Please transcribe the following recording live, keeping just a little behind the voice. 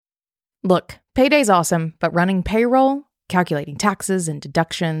Look, payday's awesome, but running payroll, calculating taxes and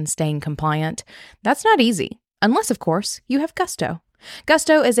deductions, staying compliant, that's not easy. Unless, of course, you have Gusto.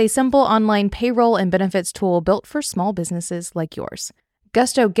 Gusto is a simple online payroll and benefits tool built for small businesses like yours.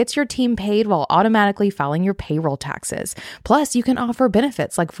 Gusto gets your team paid while automatically filing your payroll taxes. Plus, you can offer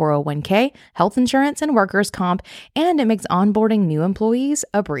benefits like 401k, health insurance, and workers' comp, and it makes onboarding new employees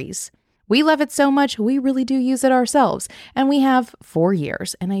a breeze. We love it so much, we really do use it ourselves, and we have 4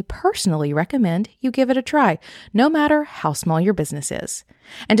 years, and I personally recommend you give it a try, no matter how small your business is.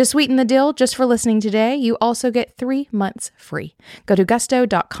 And to sweeten the deal, just for listening today, you also get 3 months free. Go to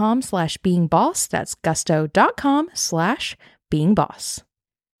gusto.com/beingboss. That's gusto.com/beingboss.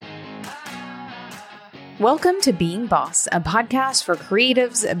 Welcome to Being Boss, a podcast for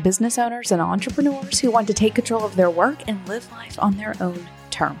creatives, business owners, and entrepreneurs who want to take control of their work and live life on their own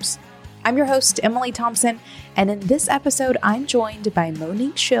terms. I'm your host, Emily Thompson, and in this episode, I'm joined by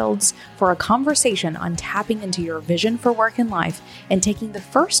Monique Shields for a conversation on tapping into your vision for work and life and taking the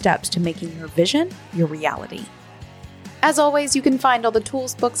first steps to making your vision your reality. As always, you can find all the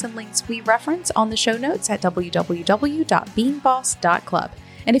tools, books, and links we reference on the show notes at www.beingboss.club.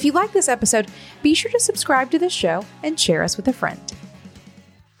 And if you like this episode, be sure to subscribe to this show and share us with a friend.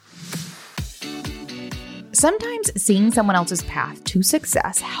 Sometimes seeing someone else's path to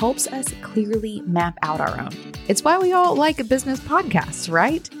success helps us clearly map out our own. It's why we all like business podcasts,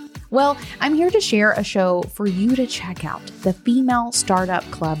 right? Well, I'm here to share a show for you to check out, the Female Startup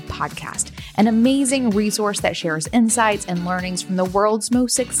Club podcast, an amazing resource that shares insights and learnings from the world's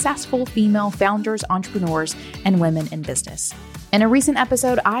most successful female founders, entrepreneurs, and women in business. In a recent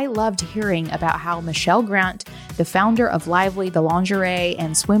episode, I loved hearing about how Michelle Grant, the founder of Lively, the lingerie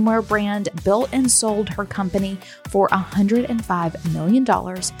and swimwear brand, built and sold her company for $105 million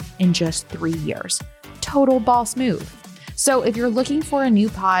in just 3 years. Total boss move. So if you're looking for a new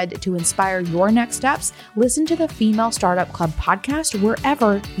pod to inspire your next steps, listen to the Female Startup Club podcast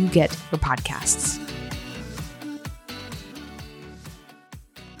wherever you get your podcasts.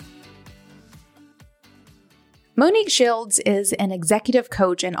 Monique Shields is an executive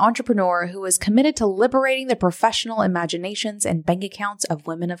coach and entrepreneur who is committed to liberating the professional imaginations and bank accounts of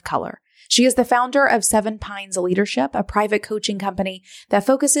women of color. She is the founder of Seven Pines Leadership, a private coaching company that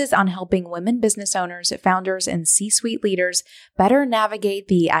focuses on helping women business owners, founders, and C-suite leaders better navigate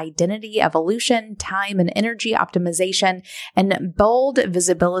the identity evolution, time and energy optimization, and bold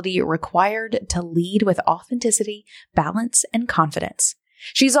visibility required to lead with authenticity, balance, and confidence.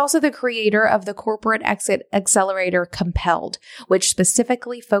 She's also the creator of the corporate exit accelerator Compelled, which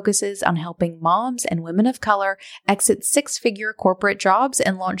specifically focuses on helping moms and women of color exit six-figure corporate jobs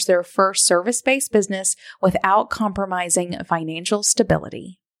and launch their first service-based business without compromising financial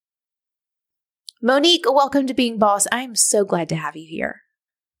stability. Monique, welcome to Being Boss. I'm so glad to have you here.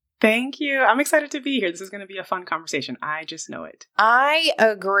 Thank you. I'm excited to be here. This is going to be a fun conversation. I just know it. I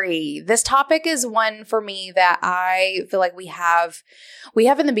agree. This topic is one for me that I feel like we have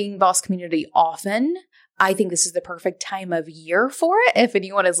in the Being Boss community often. I think this is the perfect time of year for it, if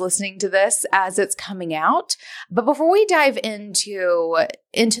anyone is listening to this as it's coming out. But before we dive into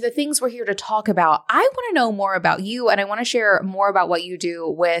the things we're here to talk about, I want to know more about you, and I want to share more about what you do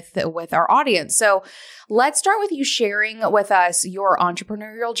with our audience. So let's start with you sharing with us your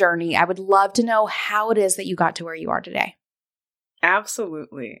entrepreneurial journey. I would love to know how it is that you got to where you are today.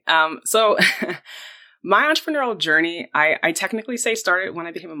 Absolutely. So my entrepreneurial journey, I technically say started when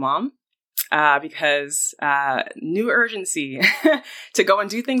I became a mom. Because new urgency to go and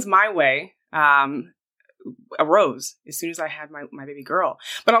do things my way arose as soon as I had my baby girl.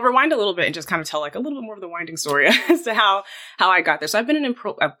 But I'll rewind a little bit and just kind of tell like a little bit more of the winding story as to how I got there. So I've been an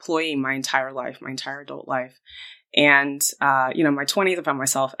employee my entire life, my entire adult life. And, my 20s, I found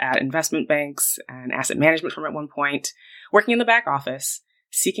myself at investment banks and asset management firm at one point, working in the back office,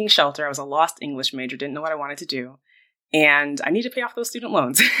 seeking shelter. I was a lost English major, didn't know what I wanted to do. And I need to pay off those student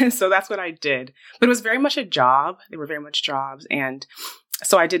loans. So that's what I did. But it was very much a job. They were very much jobs. And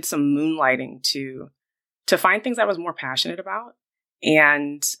so I did some moonlighting to find things I was more passionate about.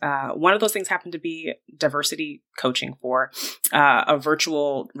 And one of those things happened to be diversity coaching for a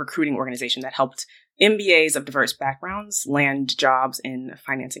virtual recruiting organization that helped MBAs of diverse backgrounds land jobs in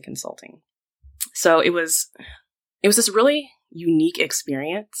finance and consulting. So it was this really unique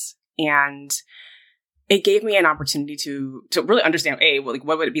experience. And it gave me an opportunity to really understand,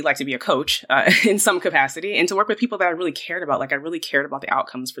 what would it be like to be a coach in some capacity, and to work with people that I really cared about. Like I really cared about the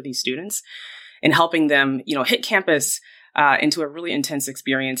outcomes for these students and helping them, hit campus into a really intense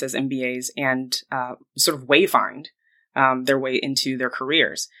experience as MBAs and sort of wayfind their way into their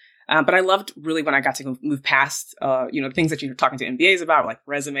careers. But I loved really when I got to move past, the things that you're talking to MBAs about, like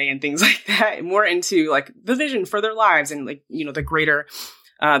resume and things like that, and more into like the vision for their lives and like, the greater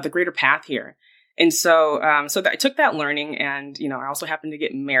path here. And so I took that learning and, I also happened to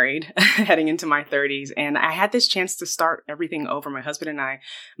get married heading into my 30s. And I had this chance to start everything over. My husband and I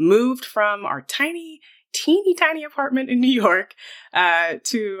moved from our teeny tiny apartment in New York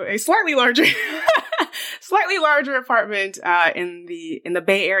to a slightly larger apartment in the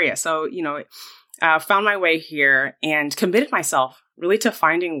Bay Area. So, found my way here and committed myself really to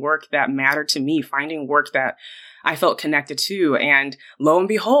finding work that mattered to me, finding work that I felt connected to. And lo and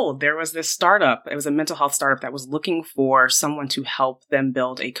behold, there was this startup. It was a mental health startup that was looking for someone to help them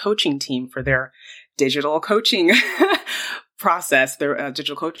build a coaching team for their digital coaching process, their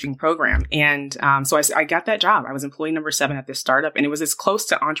digital coaching program. And so I got that job. I was employee number 7 at this startup, and it was as close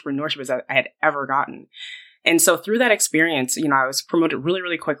to entrepreneurship as I had ever gotten. And so through that experience, I was promoted really,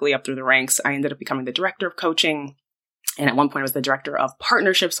 really quickly up through the ranks. I ended up becoming the director of coaching. And at one point I was the director of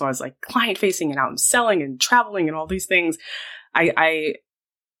partnerships. So I was like client facing and out and selling and traveling and all these things.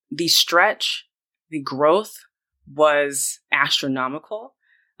 The stretch, the growth was astronomical.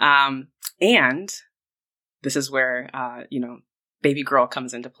 And this is where, baby girl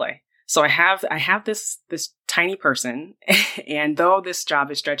comes into play. So I have this tiny person, and though this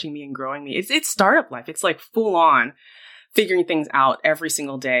job is stretching me and growing me, it's startup life. It's like full on figuring things out every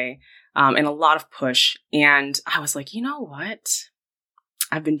single day. And a lot of push. And I was like, you know what?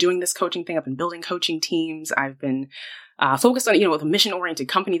 I've been doing this coaching thing. I've been building coaching teams. I've been focused on, with a mission-oriented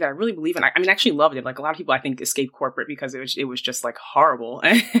company that I really believe in. I actually loved it. Like a lot of people, I think, escape corporate because it was just like horrible.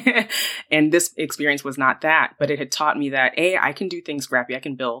 And this experience was not that, but it had taught me that A, I can do things scrappy. I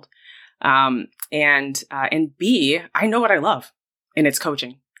can build. And B, I know what I love, and it's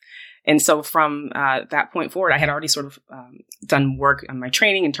coaching. And so from that point forward, I had already sort of done work on my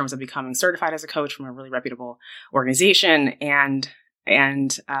training in terms of becoming certified as a coach from a really reputable organization. And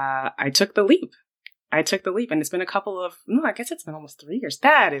I took the leap. And it's been I guess it's been almost 3 years.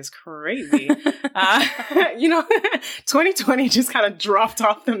 That is crazy. 2020 just kind of dropped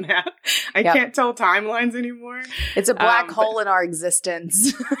off the map. I can't tell timelines anymore. It's a black hole in our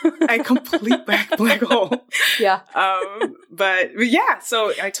existence. A complete black hole. Yeah. But yeah,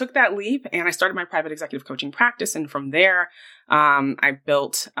 so I took that leap and I started my private executive coaching practice. And from there, I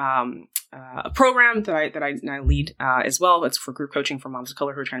built a program that I lead as well. It's for group coaching for moms of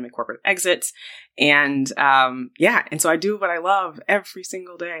color who are trying to make corporate exits. And so I do what I love every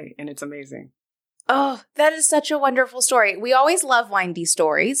single day, and it's amazing. Oh, that is such a wonderful story. We always love windy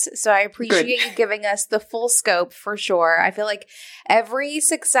stories, so I appreciate you giving us the full scope for sure. I feel like every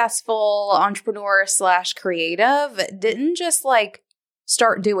successful entrepreneur / creative didn't just like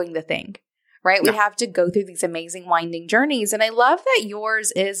start doing the thing. Right? No. We have to go through these amazing winding journeys. And I love that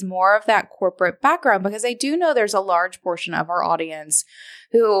yours is more of that corporate background, because I do know there's a large portion of our audience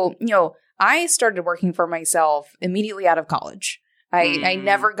who, I started working for myself immediately out of college. I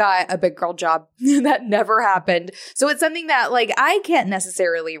never got a big girl job. That never happened. So it's something that like I can't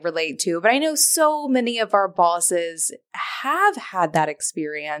necessarily relate to, but I know so many of our bosses have had that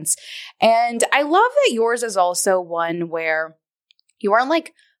experience. And I love that yours is also one where you aren't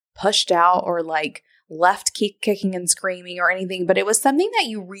like pushed out or like left kicking and screaming or anything, but it was something that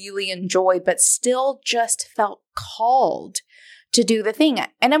you really enjoyed, but still just felt called to do the thing.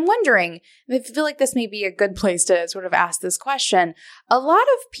 And I'm wondering, I feel like this may be a good place to sort of ask this question. A lot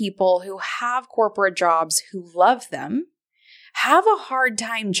of people who have corporate jobs who love them have a hard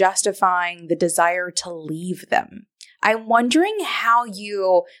time justifying the desire to leave them. I'm wondering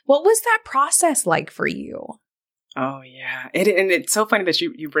what was that process like for you? Oh, yeah. And it's so funny that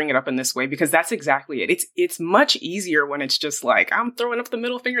you bring it up in this way, because that's exactly it. It's much easier when it's just like, I'm throwing up the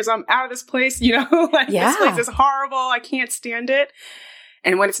middle fingers. I'm out of this place, This place is horrible. I can't stand it.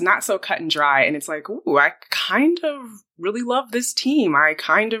 And when it's not so cut and dry and it's like, ooh, I kind of really love this team. I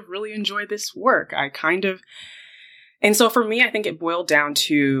kind of really enjoy this work. And so for me, I think it boiled down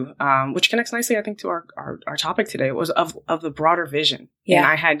to, which connects nicely, I think, to our topic today. It was of the broader vision. Yeah. And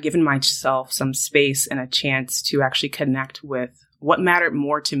I had given myself some space and a chance to actually connect with what mattered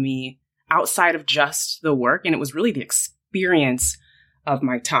more to me outside of just the work. And it was really the experience of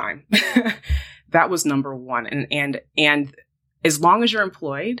my time. That was number one. And as long as you're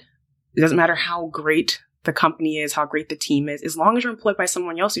employed, it doesn't matter how great the company is, how great the team is. As long as you're employed by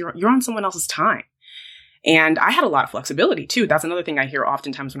someone else, you're on someone else's time. And I had a lot of flexibility too. That's another thing I hear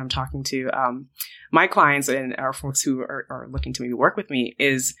oftentimes when I'm talking to my clients and our folks who are looking to maybe work with me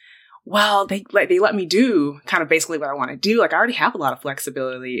is, well, they let me do kind of basically what I want to do. Like I already have a lot of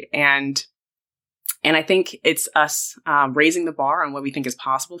flexibility, and And I think it's us raising the bar on what we think is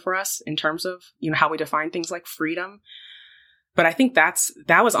possible for us in terms of, how we define things like freedom. But I think that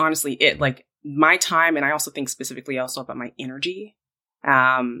was honestly it. Like my time, and I also think specifically also about my energy,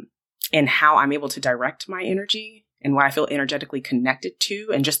 and how I'm able to direct my energy and what I feel energetically connected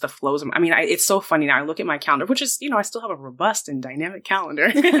to, and just the flows of, it's so funny now. I look at my calendar, which is, I still have a robust and dynamic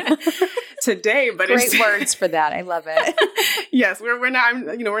calendar today, but great words for that. I love it. Yes, we're not,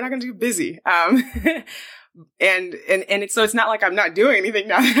 we're not going to do busy. And it's not like I'm not doing anything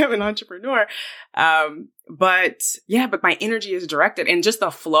now that I'm an entrepreneur. But my energy is directed, and just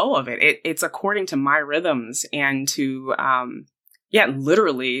the flow of it's according to my rhythms and to,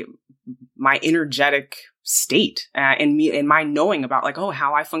 literally my energetic state, and me and my knowing about like,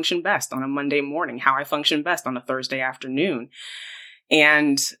 how I function best on a Monday morning, how I function best on a Thursday afternoon.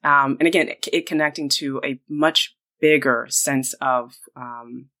 And again, it connecting to a much bigger sense of,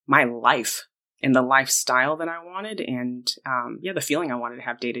 my life and the lifestyle that I wanted. And, the feeling I wanted to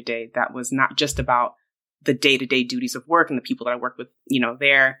have day to day, that was not just about the day-to-day duties of work and the people that I work with,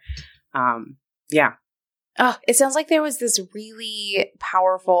 there. Oh, it sounds like there was this really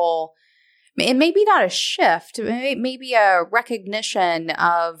powerful, and maybe not a shift, maybe a recognition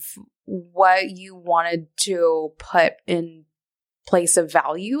of what you wanted to put in place of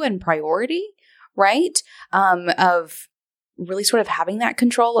value and priority, right? Of really sort of having that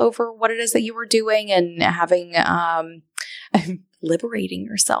control over what it is that you were doing, and having, liberating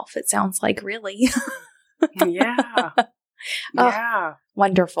yourself, it sounds like, really. Yeah. Yeah.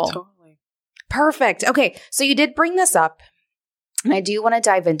 Wonderful. Totally. Perfect. Okay. So you did bring this up, and I do want to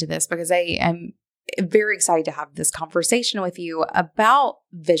dive into this because I am very excited to have this conversation with you about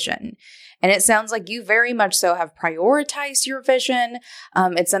vision. And it sounds like you very much so have prioritized your vision.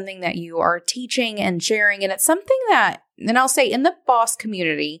 It's something that you are teaching and sharing. And it's something that, and I'll say in the boss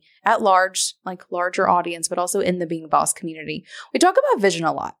community at large, like larger audience, but also in the Being a Boss community, we talk about vision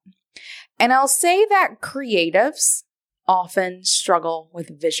a lot. And I'll say that creatives often struggle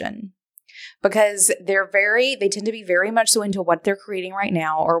with vision, because they tend to be very much so into what they're creating right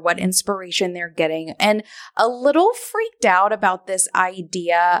now or what inspiration they're getting, and a little freaked out about this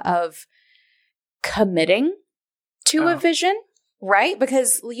idea of committing to a vision, right?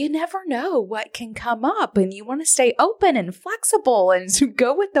 Because you never know what can come up, and you want to stay open and flexible and to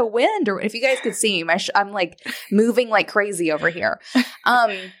go with the wind. Or if you guys could see me, I'm like moving like crazy over here.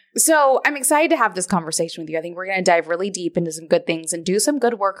 So I'm excited to have this conversation with you. I think we're going to dive really deep into some good things and do some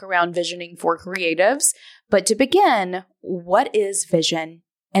good work around visioning for creatives. But to begin, what is vision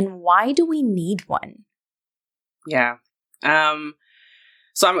and why do we need one? Yeah.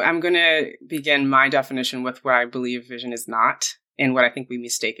 So I'm going to begin my definition with what I believe vision is not and what I think we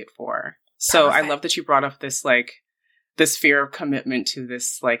mistake it for. So Perfect. I love that you brought up this fear of commitment to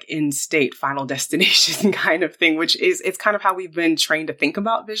this like in state final destination kind of thing, which it's kind of how we've been trained to think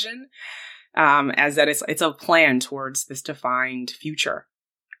about vision, as that it's a plan towards this defined future.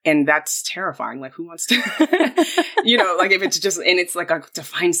 And that's terrifying. Like who wants to, like if it's just, and it's like a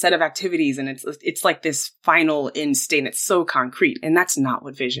defined set of activities and it's like this final end state and it's so concrete. And that's not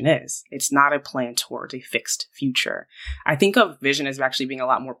what vision is. It's not a plan towards a fixed future. I think of vision as actually being a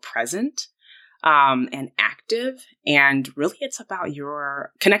lot more present, and active. And really it's about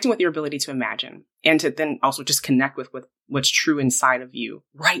your connecting with your ability to imagine and to then also just connect with what's true inside of you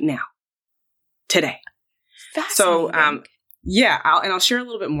right now, today. Fascinating. So, I'll share a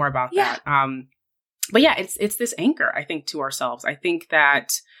little bit more about that. But yeah, it's this anchor, I think, to ourselves. I think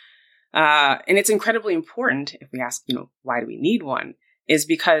that, and it's incredibly important if we ask, why do we need one, is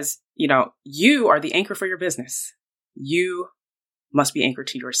because, you are the anchor for your business. You must be anchored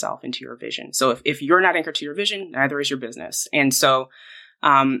to yourself and to your vision. So if you're not anchored to your vision, neither is your business. And so,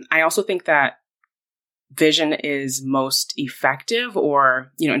 I also think that vision is most effective,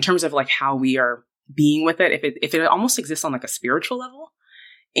 or, in terms of like how we are being with it, if it almost exists on like a spiritual level,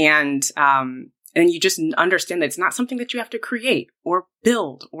 and you just understand that it's not something that you have to create or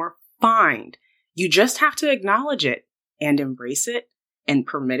build or find. You just have to acknowledge it and embrace it and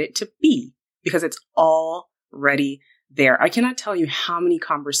permit it to be, because it's already there. I cannot tell you how many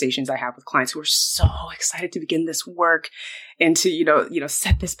conversations I have with clients who are so excited to begin this work and to,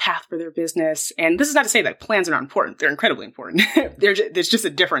 set this path for their business. And this is not to say that plans are not important. They're incredibly important. There's just a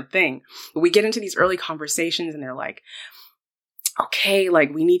different thing. But we get into these early conversations and they're like, okay,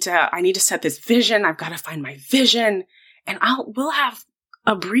 like I need to set this vision. I've got to find my vision. And we'll have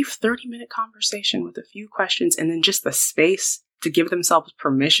a brief 30-minute conversation with a few questions and then just the space to give themselves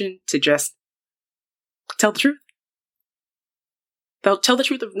permission to just tell the truth. They'll tell the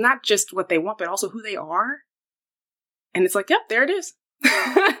truth of not just what they want, but also who they are. And it's like, yep, there it is.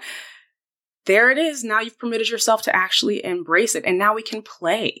 there it is. Now you've permitted yourself to actually embrace it. And now we can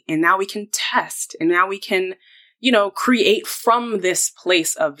play, and now we can test, and now we can, create from this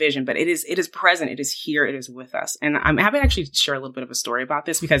place of vision. But it is present. It is here. It is with us. And I'm happy to actually share a little bit of a story about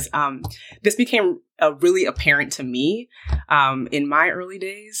this, because this became really apparent to me in my early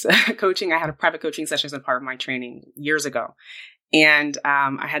days coaching. I had a private coaching session as a part of my training years ago. And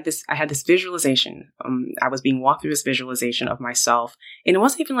I had this visualization. I was being walked through this visualization of myself, and it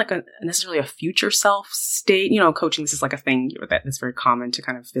wasn't even like necessarily a future self state. Coaching, this is like a thing that's very common to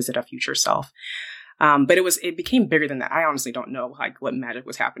kind of visit a future self. But it became bigger than that. I honestly don't know what magic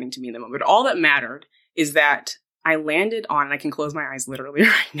was happening to me in the moment. But all that mattered is that I landed on, and I can close my eyes literally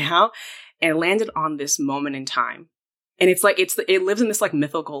right now, and landed on this moment in time. And it's like it lives in this like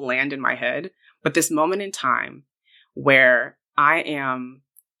mythical land in my head. But this moment in time where I am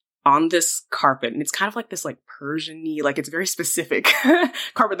on this carpet, and it's kind of like this like Persian-y, like it's very specific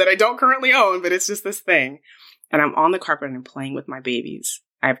carpet that I don't currently own, but it's just this thing. And I'm on the carpet and I'm playing with my babies.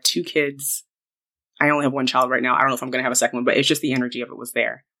 I have 2 kids. I only have 1 child right now. I don't know if I'm going to have a second one, but it's just the energy of it was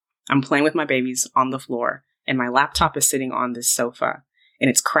there. I'm playing with my babies on the floor, and my laptop is sitting on this sofa, and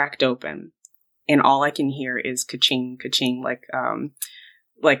it's cracked open. And all I can hear is ka-ching, ka-ching,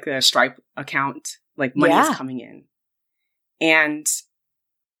 like a Stripe account, like money is coming in. And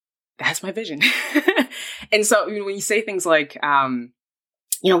that's my vision. And so when you say things like,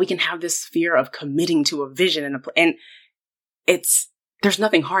 we can have this fear of committing to a vision and there's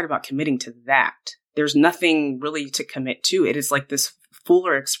nothing hard about committing to that. There's nothing really to commit to. It is like this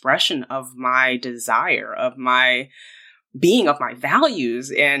fuller expression of my desire, of my being, of my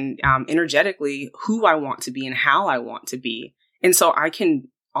values, and energetically who I want to be and how I want to be. And so I can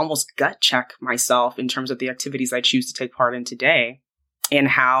almost gut check myself in terms of the activities I choose to take part in today and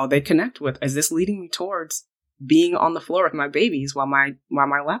how they connect with, is this leading me towards being on the floor with my babies while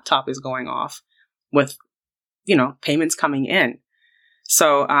my laptop is going off with, payments coming in.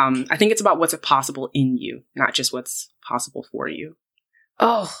 So I think it's about what's possible in you, not just what's possible for you.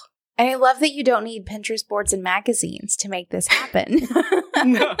 Oh, and I love that you don't need Pinterest boards and magazines to make this happen.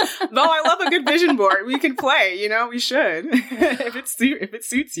 No, I love a good vision board. We can play, we should, if it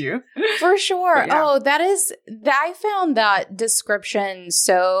suits you. For sure. Yeah. Oh, I found that description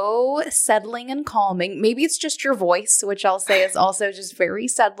so settling and calming. Maybe it's just your voice, which I'll say is also just very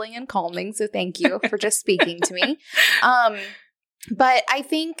settling and calming. So thank you for just speaking to me. But I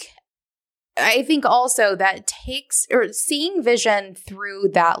think also that seeing vision through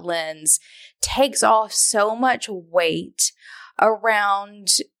that lens takes off so much weight around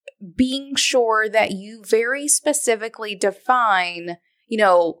being sure that you very specifically define,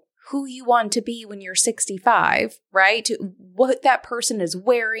 who you want to be when you're 65, right? What that person is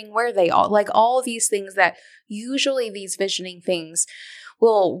wearing, where they are, like all of these things that usually these visioning things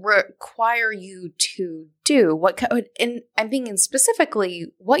will require you to do. And I'm thinking specifically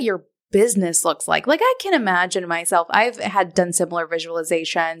what your business looks like. Like I can imagine myself, I've done similar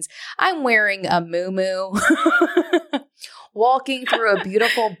visualizations. I'm wearing a muumuu, walking through a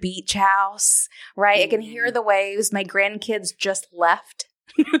beautiful beach house, right? I can hear the waves. My grandkids just left.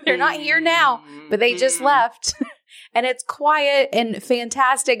 They're not here now, but they just left. And it's quiet and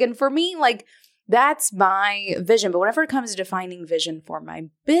fantastic. And for me, like, that's my vision. But whenever it comes to defining vision for my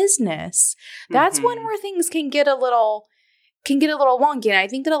business, that's one where things can get a little wonky. And I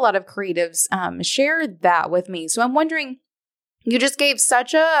think that a lot of creatives shared that with me. So I'm wondering, you just gave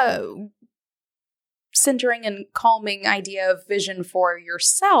such a centering and calming idea of vision for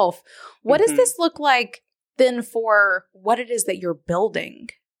yourself. What does this look like then for what it is that you're building?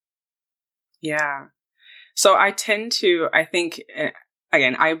 Yeah. So I think,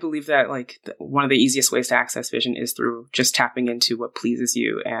 again, I believe that like one of the easiest ways to access vision is through just tapping into what pleases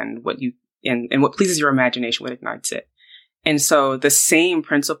you and and what pleases your imagination, what ignites it. And so the same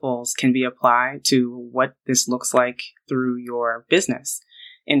principles can be applied to what this looks like through your business.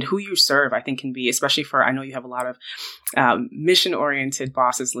 And who you serve, I think, can be, especially I know you have a lot of mission-oriented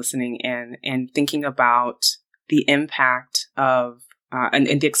bosses listening and thinking about the impact of and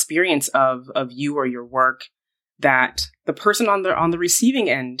the experience of you or your work that the person on the receiving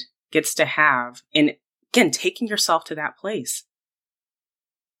end gets to have. And again, taking yourself to that place.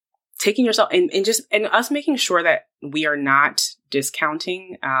 Taking yourself and us making sure that we are not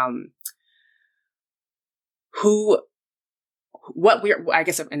discounting I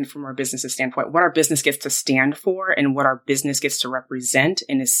guess, and from our business's standpoint, what our business gets to stand for and what our business gets to represent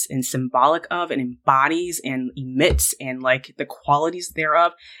and is symbolic of and embodies and emits and like the qualities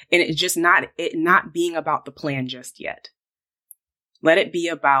thereof. And it's just not being about the plan just yet. Let it be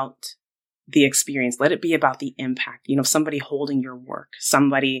about the experience. Let it be about the impact, somebody holding your work,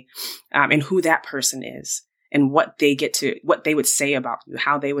 somebody, and who that person is and what they would say about you,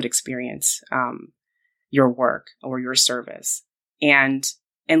 how they would experience, your work or your service, and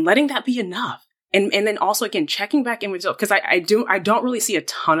letting that be enough. And then also, again, checking back in with yourself, because I don't really see a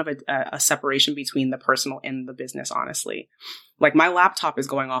ton of a separation between the personal and the business, honestly. Like, my laptop is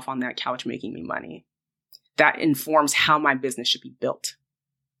going off on that couch making me money. That informs how my business should be built.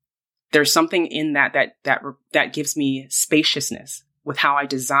 There's something in that gives me spaciousness with how I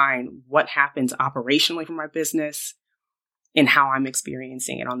design what happens operationally for my business and how I'm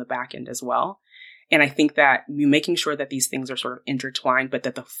experiencing it on the back end as well. And I think that making sure that these things are sort of intertwined, but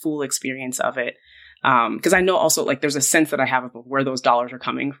that the full experience of it, because I know also, like, there's a sense that I have of where those dollars are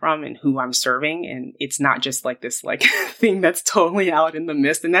coming from and who I'm serving. And it's not just like this, like, thing that's totally out in the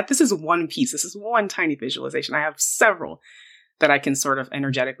mist, and that this is one piece. This is one tiny visualization. I have several that I can sort of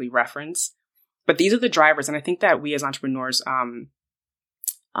energetically reference, but these are the drivers. And I think that we as entrepreneurs,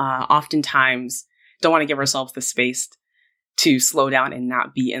 oftentimes don't want to give ourselves the space to slow down and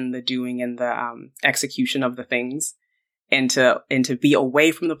not be in the doing and the execution of the things, and to be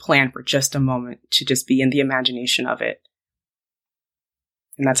away from the plan for just a moment, to just be in the imagination of it.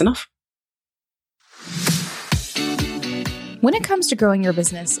 And that's enough. When it comes to growing your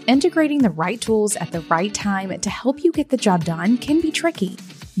business, integrating the right tools at the right time to help you get the job done can be tricky.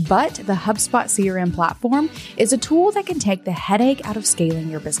 But the HubSpot CRM platform is a tool that can take the headache out of scaling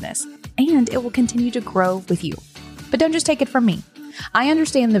your business, and it will continue to grow with you. But don't just take it from me. I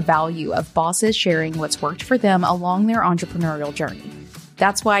understand the value of bosses sharing what's worked for them along their entrepreneurial journey.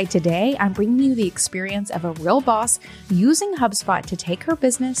 That's why today I'm bringing you the experience of a real boss using HubSpot to take her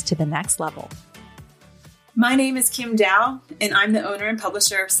business to the next level. My name is Kim Dow, and I'm the owner and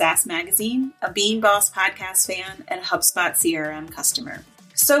publisher of SaaS Magazine, a Bean Boss podcast fan, and a HubSpot CRM customer.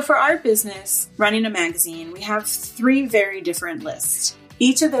 So for our business, running a magazine, we have 3 very different lists.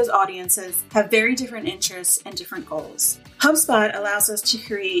 Each of those audiences have very different interests and different goals. HubSpot allows us to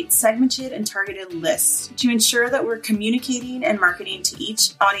create segmented and targeted lists to ensure that we're communicating and marketing to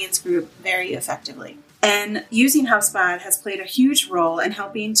each audience group very effectively. And using HubSpot has played a huge role in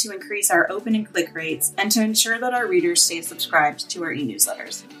helping to increase our open and click rates and to ensure that our readers stay subscribed to our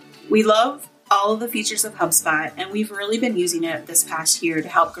e-newsletters. We love all of the features of HubSpot, and we've really been using it this past year to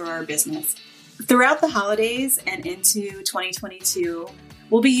help grow our business. Throughout the holidays and into 2022,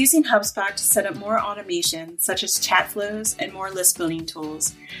 we'll be using HubSpot to set up more automation, such as chat flows and more list building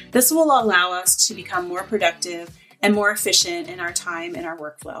tools. This will allow us to become more productive and more efficient in our time and our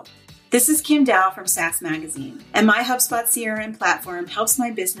workflow. This is Kim Dow from SaaS Magazine, and my HubSpot CRM platform helps my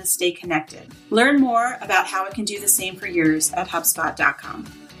business stay connected. Learn more about how it can do the same for yours at HubSpot.com.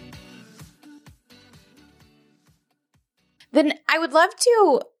 Then I'd love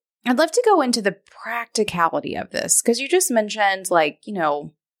to go into the practicality of this, because you just mentioned,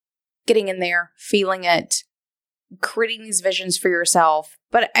 getting in there, feeling it, creating these visions for yourself.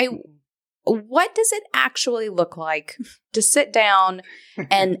 But what does it actually look like to sit down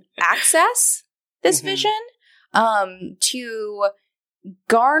and access this vision, to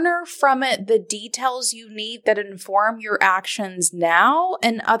garner from it the details you need that inform your actions now,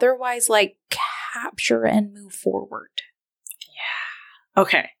 and otherwise capture and move forward? Yeah.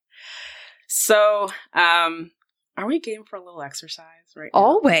 Okay. So, are we game for a little exercise right now?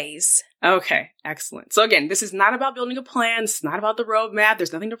 Always. Okay, excellent. So again, this is not about building a plan. It's not about the roadmap.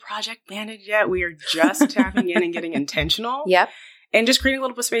 There's nothing to project manage yet. We are just tapping in and getting intentional. Yep. And just creating a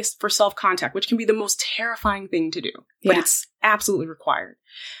little bit of space for self-contact, which can be the most terrifying thing to do, but it's absolutely required.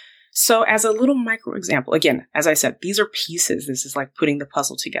 So as a little micro example, again, as I said, these are pieces. This is like putting the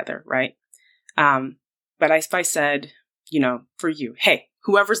puzzle together, right? But if I said, for you, hey,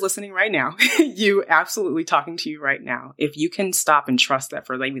 whoever's listening right now, you absolutely talking to you right now, if you can stop and trust that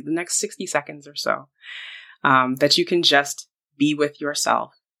for maybe the next 60 seconds or so, that you can just be with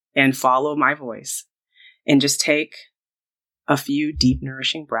yourself and follow my voice and just take a few deep,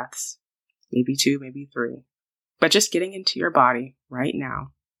 nourishing breaths, maybe 2, maybe 3, but just getting into your body right now.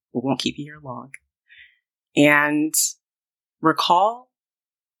 We won't keep you here long. And recall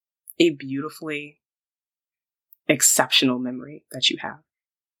a beautifully exceptional memory that you have.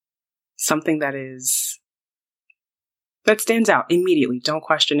 Something that stands out immediately. Don't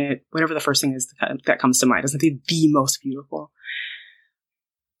question it. Whatever the first thing is that comes to mind. Doesn't be the most beautiful.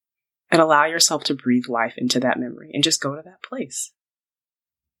 And allow yourself to breathe life into that memory and just go to that place.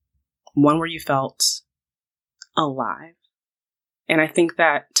 One where you felt alive. And I think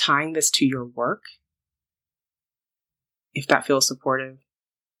that tying this to your work, if that feels supportive,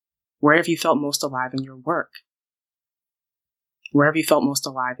 where have you felt most alive in your work? wherever you felt most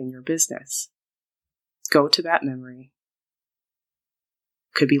alive in your business. Go to that memory.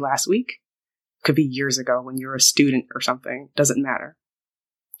 Could be last week. Could be years ago when you were a student or something. Doesn't matter.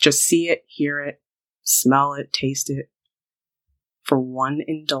 Just see it, hear it, smell it, taste it for one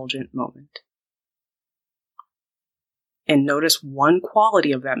indulgent moment. And notice one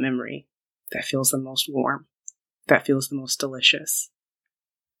quality of that memory that feels the most warm, that feels the most delicious.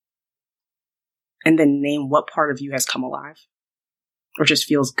 And then name what part of you has come alive or just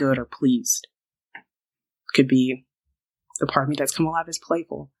feels good or pleased. Could be the part of me that's come alive is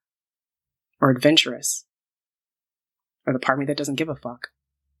playful or adventurous, or the part of me that doesn't give a fuck,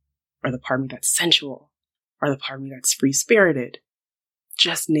 or the part of me that's sensual, or the part of me that's free-spirited.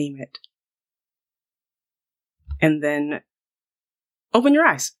 Just name it. And then open your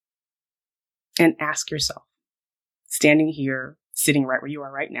eyes and ask yourself, standing here, sitting right where you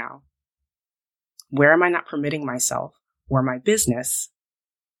are right now, where am I not permitting myself or my business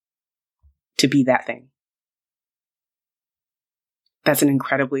to be that thing? That's an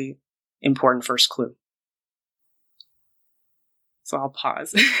incredibly important first clue. So I'll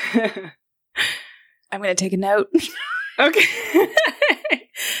pause. I'm going to take a note. Okay.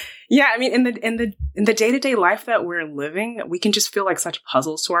 Yeah, I mean, in the day-to-day life that we're living, we can just feel like such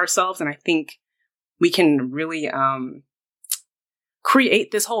puzzles to ourselves, and I think we can really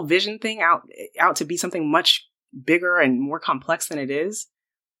create this whole vision thing out to be something much bigger and more complex than it is.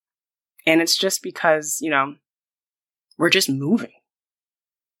 And it's just because, we're just moving.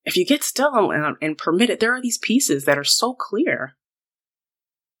 If you get still and permit it, there are these pieces that are so clear.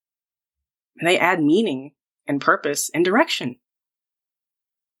 And they add meaning and purpose and direction.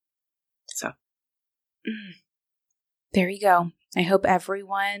 So. There you go. I hope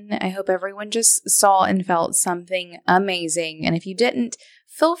everyone just saw and felt something amazing. And if you didn't,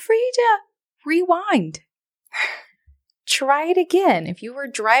 feel free to rewind. Try it again. If you were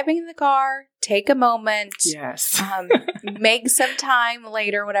driving in the car, take a moment. Yes. Make some time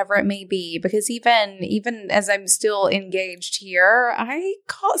later, whatever it may be. Because even as I'm still engaged here, I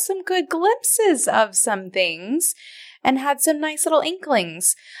caught some good glimpses of some things and had some nice little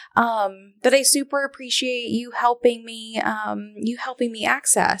inklings that I super appreciate you helping me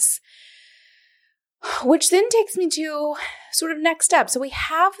access. Which then takes me to sort of next step. So we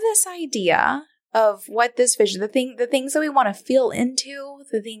have this idea of what this vision, the things that we want to feel into,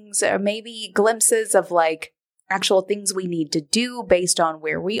 the things are maybe glimpses of like actual things we need to do based on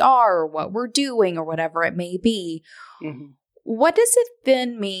where we are or what we're doing or whatever it may be. Mm-hmm. What does it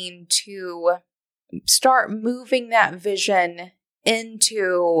then mean to start moving that vision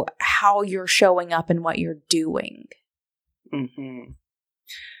into how you're showing up and what you're doing? Mm-hmm.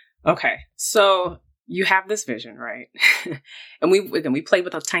 Okay. So you have this vision, right? And we played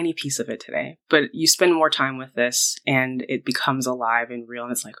with a tiny piece of it today, but you spend more time with this and it becomes alive and real.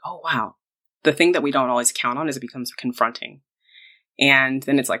 And it's like, oh, wow. The thing that we don't always count on is it becomes confronting. And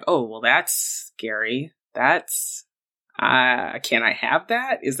then it's like, oh, well, that's scary. That's, can I have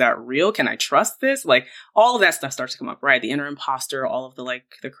that? Is that real? Can I trust this? Like all of that stuff starts to come up, right? The inner imposter, all of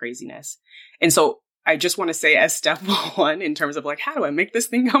the craziness. And so I just want to say as step one, in terms of like, how do I make this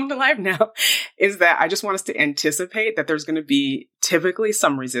thing come to life now? Is that I just want us to anticipate that there's going to be typically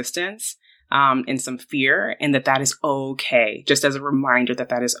some resistance and some fear, and that is okay. Just as a reminder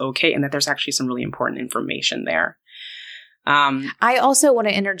that is okay, and that there's actually some really important information there. I also want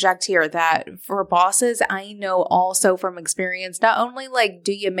to interject here that for bosses, I know also from experience, not only like,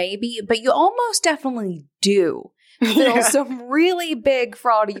 do you maybe, but you almost definitely do feel some really big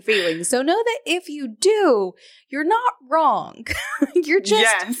fraudy feelings. So know that if you do, you're not wrong. You're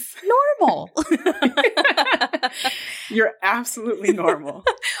just normal. You're absolutely normal.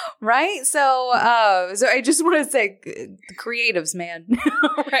 Right? So I just want to say creatives, man.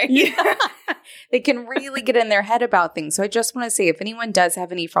 Right? Yeah. They can really get in their head about things. So I just want to say if anyone does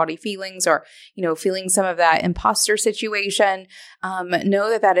have any fraudy feelings or, feeling some of that imposter situation,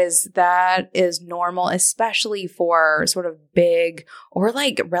 know that is normal, especially for sort of big or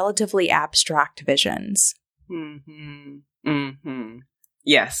like relatively abstract visions. Mm-hmm. Mm-hmm.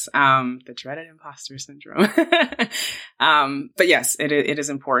 Yes. The dreaded imposter syndrome. But yes, it is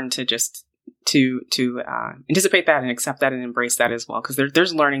important to just to anticipate that and accept that and embrace that as well. Because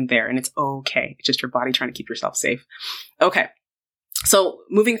there's learning there and it's okay. It's just your body trying to keep yourself safe. Okay. So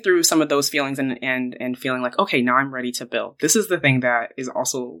moving through some of those feelings and feeling like, okay, now I'm ready to build. This is the thing that is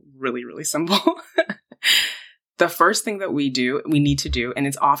also really, really simple. The first thing that we need to do, and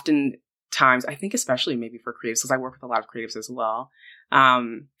it's often times, I think especially maybe for creatives, because I work with a lot of creatives as well,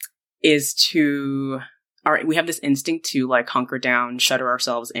 is we have this instinct to like hunker down, shutter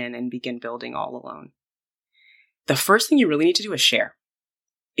ourselves in, and begin building all alone. the first thing you really need to do is share.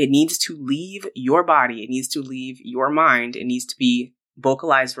 It needs to leave your body. It needs to leave your mind. It needs to be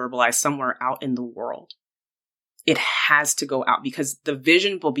vocalized, verbalized somewhere out in the world. It has to go out because the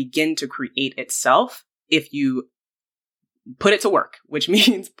vision will begin to create itself if you put it to work, which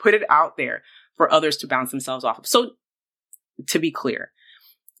means put it out there for others to bounce themselves off of. So to be clear,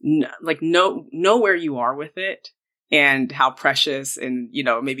 know where you are with it and how precious and,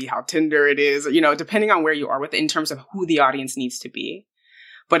 maybe how tender it is, depending on where you are with it in terms of who the audience needs to be.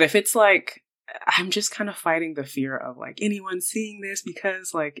 But if it's like, I'm just kind of fighting the fear of like anyone seeing this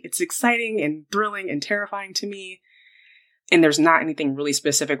because like it's exciting and thrilling and terrifying to me, and there's not anything really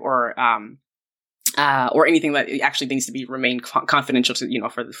specific or anything that actually needs to be remained confidential to,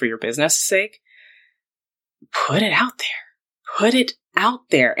 for your business sake, put it out there. Put it out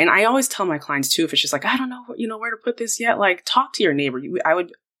there. And I always tell my clients too, if it's just like, I don't know, where to put this yet, like talk to your neighbor. You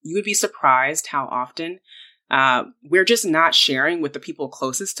would be surprised how often we're just not sharing with the people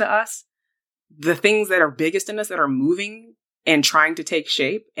closest to us the things that are biggest in us that are moving and trying to take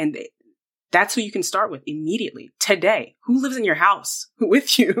shape. And that's who you can start with immediately today. Who lives in your house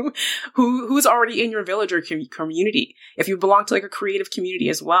with you? Who's already in your village or community? If you belong to like a creative community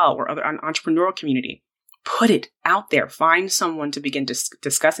as well, or an entrepreneurial community, put it out there. Find someone to begin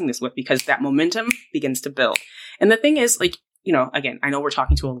discussing this with, because that momentum begins to build. And the thing is, like, again, I know we're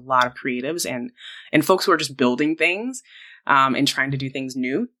talking to a lot of creatives and folks who are just building things and trying to do things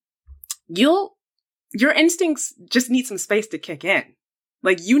new. Your instincts just need some space to kick in.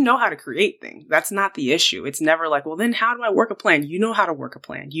 Like, how to create things. That's not the issue. It's never like, well, then how do I work a plan? You know how to work a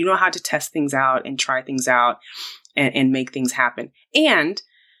plan. You know how to test things out and try things out and make things happen. And,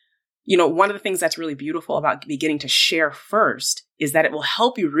 one of the things that's really beautiful about beginning to share first is that it will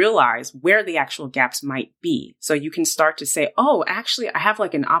help you realize where the actual gaps might be. So you can start to say, oh, actually, I have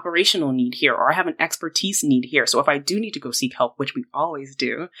like an operational need here, or I have an expertise need here. So if I do need to go seek help, which we always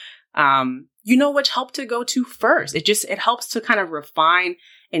do, which help to go to first. It helps to kind of refine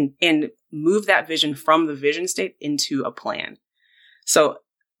and move that vision from the vision state into a plan. So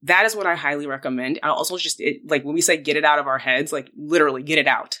that is what I highly recommend. I also like when we say get it out of our heads, like literally get it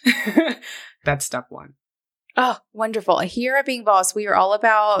out. That's step one. Oh, wonderful. Here at Being Boss, we are all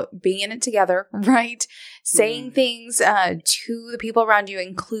about being in it together, right? Saying things to the people around you,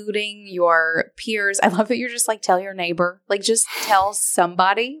 including your peers. I love that you're just like, tell your neighbor, like just tell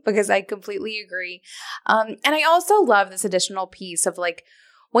somebody, because I completely agree. And I also love this additional piece of like,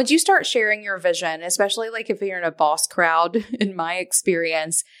 once you start sharing your vision, especially like if you're in a boss crowd, in my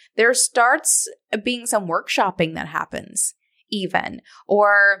experience, there starts being some workshopping that happens even,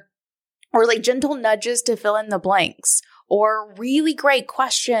 or like gentle nudges to fill in the blanks, or really great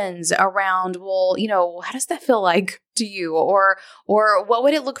questions around, well, how does that feel like to you? Or what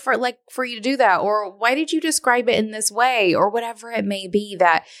would it look like for you to do that? Or why did you describe it in this way? Or whatever it may be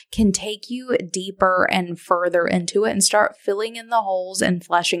that can take you deeper and further into it and start filling in the holes and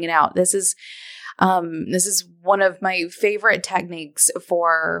fleshing it out. This is one of my favorite techniques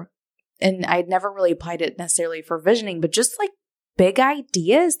and I'd never really applied it necessarily for visioning, but just like big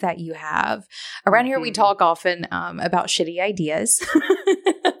ideas that you have. Around here, we talk often about shitty ideas.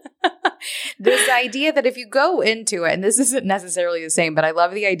 This idea that if you go into it, and this isn't necessarily the same, but I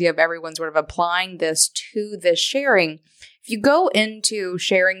love the idea of everyone sort of applying this to this sharing. If you go into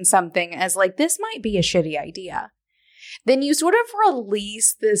sharing something as like, this might be a shitty idea, then you sort of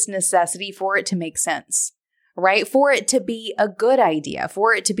release this necessity for it to make sense. Right? For it to be a good idea,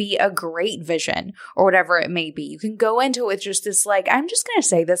 for it to be a great vision, or whatever it may be. You can go into it with just this like, I'm just going to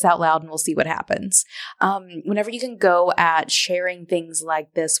say this out loud and we'll see what happens. Whenever you can go at sharing things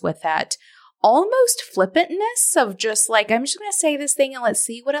like this with that almost flippantness of just like, I'm just going to say this thing and let's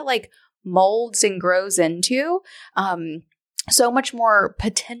see what it like molds and grows into. So much more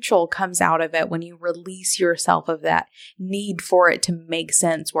potential comes out of it when you release yourself of that need for it to make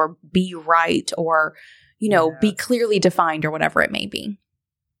sense or be right or be clearly defined or whatever it may be.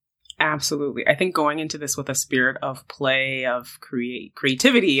 Absolutely. I think going into this with a spirit of play, of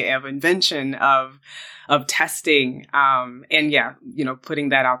creativity, of invention, of testing, putting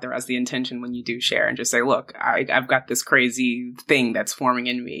that out there as the intention when you do share and just say, look, I've got this crazy thing that's forming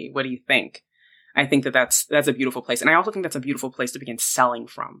in me. What do you think? I think that's a beautiful place. And I also think that's a beautiful place to begin selling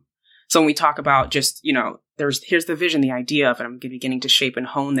from. So when we talk about just, here's the vision, the idea of it, I'm beginning to shape and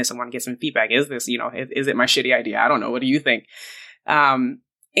hone this. I want to get some feedback. Is this, is it my shitty idea? I don't know. What do you think?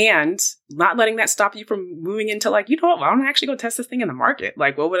 And not letting that stop you from moving into like, why don't I actually go test this thing in the market?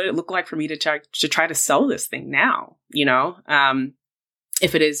 Like, what would it look like for me to try to sell this thing now?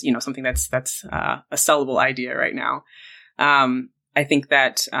 If it is, something that's a sellable idea right now. I think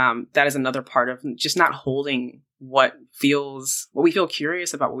that that is another part of just not holding what we feel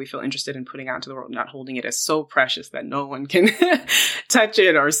curious about, what we feel interested in putting out into the world, not holding it as so precious that no one can touch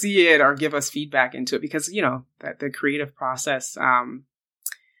it or see it or give us feedback into it. Because, that the creative process,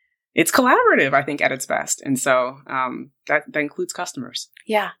 it's collaborative, I think, at its best. And so that includes customers.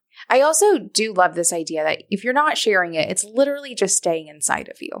 Yeah. I also do love this idea that if you're not sharing it, it's literally just staying inside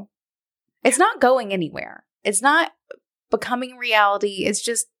of you. It's not going anywhere. It's not becoming reality. It's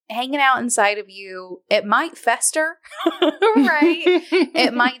just hanging out inside of you. It might fester, right?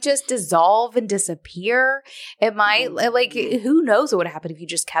 It might just dissolve and disappear. It might, who knows what would happen if you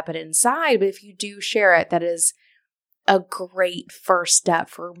just kept it inside. But if you do share it, that is a great first step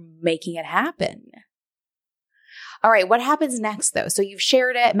for making it happen. All right, what happens next though? So you've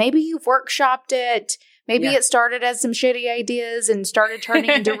shared it. Maybe you've workshopped it. Maybe it started as some shitty ideas and started turning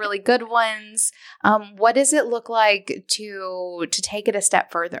into really good ones. What does it look like to take it a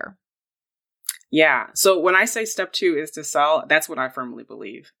step further? Yeah. So when I say step 2 is to sell, that's what I firmly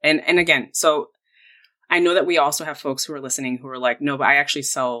believe. And again, so I know that we also have folks who are listening who are like, no, but I actually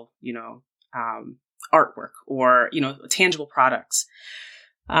sell, artwork or, tangible products.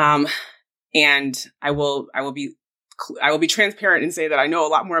 And I will be transparent and say that I know a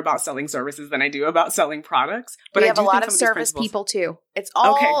lot more about selling services than I do about selling products. But we have a lot of service people too. It's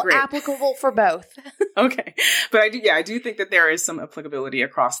all applicable for both. Okay. But I do think that there is some applicability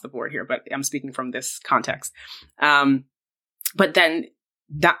across the board here, but I'm speaking from this context. But then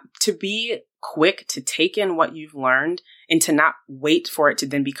to be quick to take in what you've learned and to not wait for it to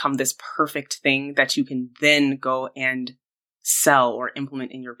then become this perfect thing that you can then go and sell or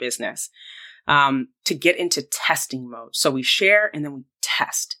implement in your business. To get into testing mode. So we share and then we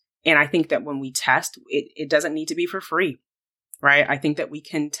test. And I think that when we test, it doesn't need to be for free, right? I think that we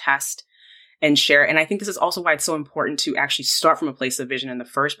can test and share. And I think this is also why it's so important to actually start from a place of vision in the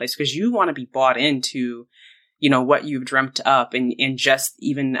first place, because you want to be bought into, what you've dreamt up and just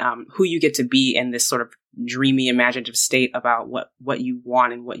even who you get to be in this sort of dreamy, imaginative state about what you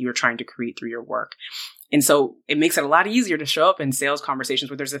want and what you're trying to create through your work. And so it makes it a lot easier to show up in sales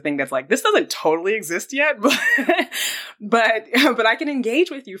conversations where there's a thing that's like, this doesn't totally exist yet, but I can engage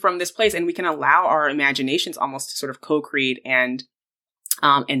with you from this place, and we can allow our imaginations almost to sort of co-create and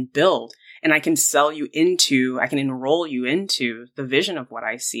build. And I can I can enroll you into the vision of what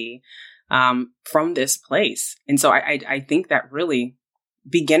I see from this place. And so I think that really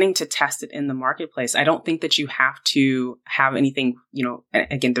beginning to test it in the marketplace. I don't think that you have to have anything,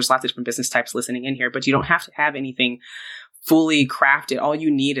 again, there's lots of different business types listening in here, but you don't have to have anything fully crafted. All you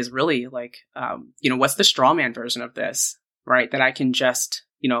need is really what's the straw man version of this, right? That I can just,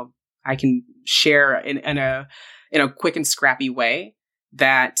 I can share in a quick and scrappy way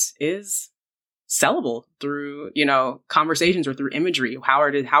that is sellable through, conversations or through imagery,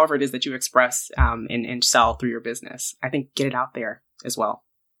 however it is that you express and sell through your business. I think get it out there as well.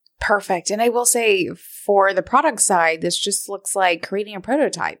 Perfect. And I will say for the product side, this just looks like creating a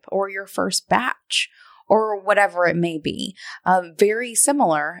prototype or your first batch or whatever it may be. Very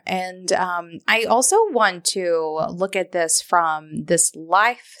similar. And I also want to look at this from this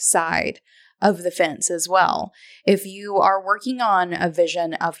life side of the fence as well. If you are working on a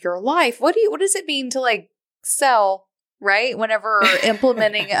vision of your life, what does it mean to sell, right? Whenever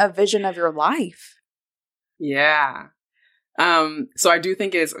implementing a vision of your life. Yeah. So I do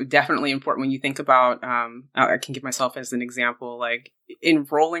think it's definitely important when you think about, I can give myself as an example,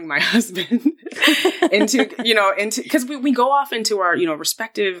 enrolling my husband into, cause we go off into our,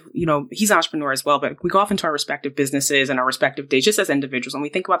 respective, he's an entrepreneur as well, but we go off into our respective businesses and our respective days just as individuals. And we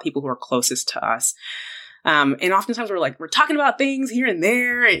think about people who are closest to us. And oftentimes we're talking about things here and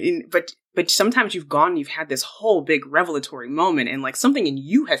there, but sometimes you've had this whole big revelatory moment and something in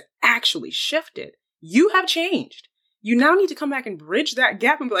you has actually shifted. You have changed. You now need to come back and bridge that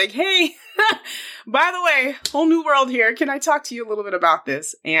gap and be like, hey, by the way, whole new world here. Can I talk to you a little bit about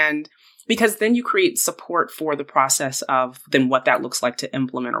this? And because then you create support for the process of then what that looks like to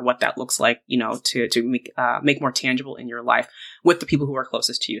implement or what that looks like, to make more tangible in your life with the people who are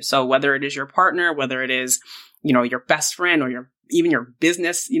closest to you. So whether it is your partner, whether it is, your best friend or even your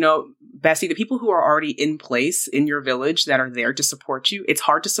business, bestie, the people who are already in place in your village that are there to support you. It's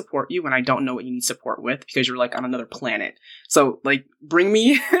hard to support you when I don't know what you need support with because you're on another planet. So bring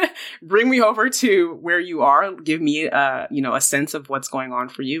me over to where you are. Give me a sense of what's going on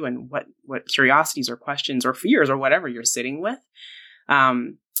for you and what curiosities or questions or fears or whatever you're sitting with.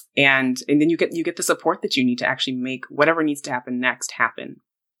 And then you get the support that you need to actually make whatever needs to happen next happen.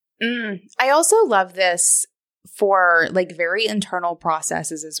 I also love this for very internal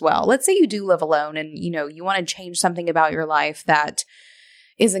processes as well. Let's say you do live alone and, you want to change something about your life that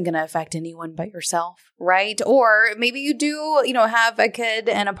isn't going to affect anyone but yourself, right? Or maybe you do, have a kid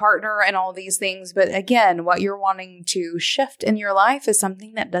and a partner and all these things. But again, what you're wanting to shift in your life is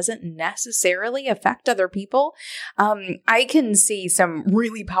something that doesn't necessarily affect other people. I can see some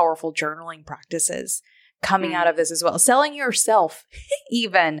really powerful journaling practices coming out of this as well. Selling yourself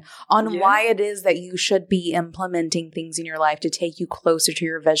even on why it is that you should be implementing things in your life to take you closer to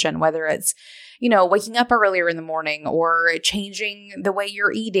your vision, whether it's, waking up earlier in the morning or changing the way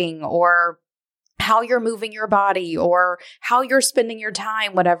you're eating or how you're moving your body or how you're spending your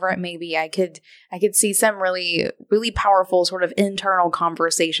time, whatever it may be. I could see some really, really powerful sort of internal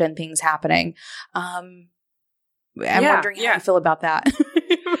conversation things happening. I'm wondering how you feel about that.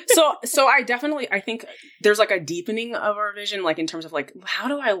 So I think there's like a deepening of our vision, like in terms of like, how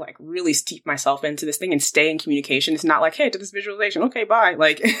do I like really steep myself into this thing and stay in communication? It's not like, hey, to this visualization. Okay, bye.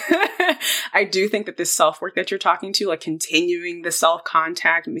 Like, I do think that this self-work that you're talking to, like continuing the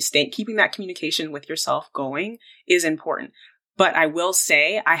self-contact, keeping that communication with yourself going is important. But I will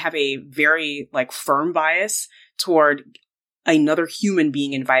say I have a very like firm bias toward another human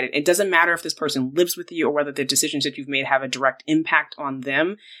being invited. It doesn't matter if this person lives with you or whether the decisions that you've made have a direct impact on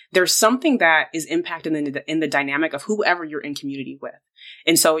them. There's something that is impacted in the dynamic of whoever you're in community with.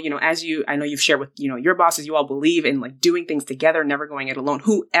 And so, I know you've shared with, your bosses, you all believe in like doing things together, never going it alone.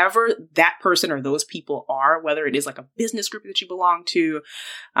 Whoever that person or those people are, whether it is like a business group that you belong to,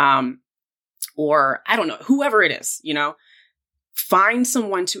 or I don't know, whoever it is, find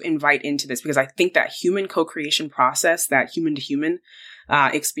someone to invite into this, because I think that human co-creation process, that human to human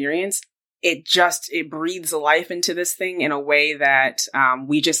experience, it breathes life into this thing in a way that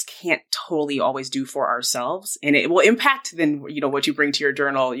we just can't totally always do for ourselves. And it will impact then, what you bring to your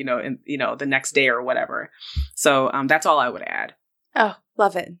journal, the next day or whatever. So that's all I would add. Oh,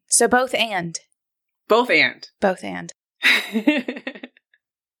 love it. So both and. Both and. Both and.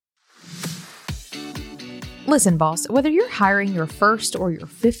 Listen, boss, whether you're hiring your first or your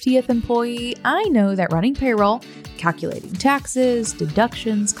 50th employee, I know that running payroll, calculating taxes,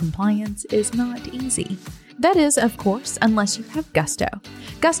 deductions, compliance is not easy. That is, of course, unless you have Gusto.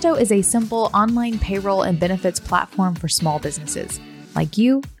 Gusto is a simple online payroll and benefits platform for small businesses, like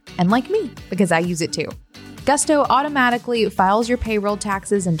you and like me, because I use it too. Gusto automatically files your payroll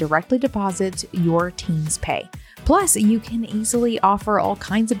taxes and directly deposits your team's pay. Plus, you can easily offer all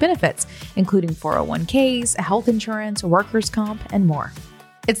kinds of benefits, including 401ks, health insurance, workers' comp, and more.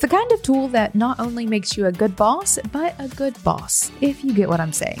 It's the kind of tool that not only makes you a good boss, but a good boss, if you get what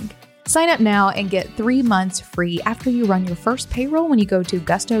I'm saying. Sign up now and get 3 months free after you run your first payroll when you go to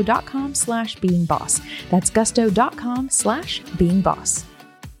gusto.com/beingboss. That's gusto.com/beingboss.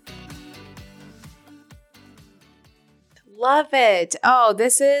 Love it. Oh,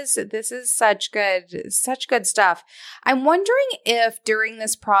 this is such good stuff. I'm wondering if during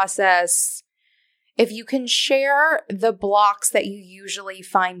this process, if you can share the blocks that you usually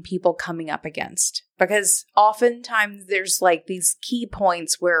find people coming up against, because oftentimes there's like these key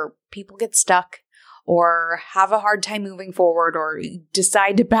points where people get stuck or have a hard time moving forward or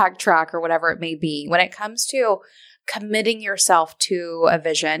decide to backtrack or whatever it may be. When it comes to committing yourself to a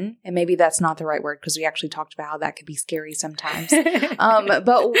vision, and maybe that's not the right word because we actually talked about how that could be scary sometimes. But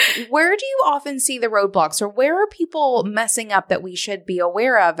where do you often see the roadblocks, or where are people messing up that we should be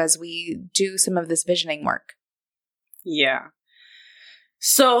aware of as we do some of this visioning work? Yeah.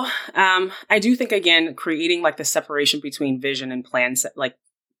 So I do think, again, creating like the separation between vision and plans, like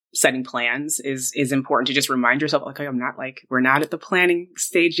setting plans is important to just remind yourself, like, we're not at the planning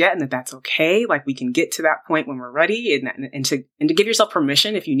stage yet, and that's okay. Like, we can get to that point when we're ready, and to give yourself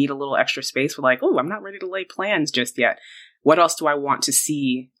permission if you need a little extra space for like, oh, I'm not ready to lay plans just yet. What else do I want to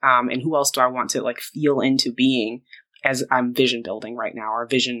see? And who else do I want to like feel into being as I'm vision building right now, or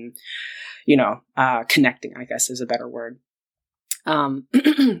vision, connecting, I guess is a better word.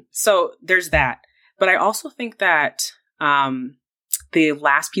 So there's that. But I also think that, the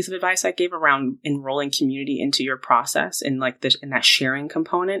last piece of advice I gave around enrolling community into your process and like this, and that sharing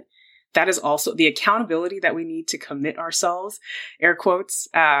component, that is also the accountability that we need to commit ourselves, air quotes,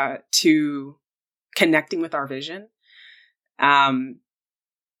 to connecting with our vision.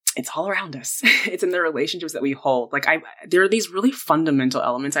 It's all around us. It's in the relationships that we hold. Like there are these really fundamental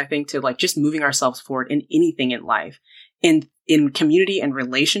elements, I think, to like just moving ourselves forward in anything in life. And in community and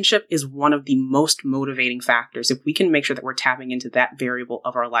relationship is one of the most motivating factors. If we can make sure that we're tapping into that variable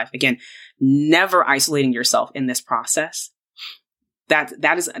of our life, again, never isolating yourself in this process,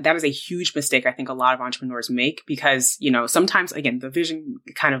 that is a huge mistake I think a lot of entrepreneurs make, because, sometimes, again, the vision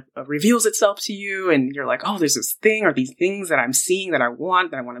kind of reveals itself to you and you're like, oh, there's this thing or these things that I'm seeing that I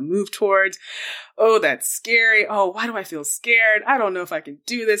want to move towards. Oh, that's scary. Oh, why do I feel scared? I don't know if I can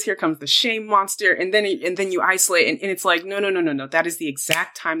do this. Here comes the shame monster. And then you isolate and it's like, no. That is the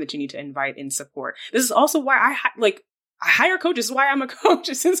exact time that you need to invite in support. This is also why I hire coaches. This is why I'm a coach.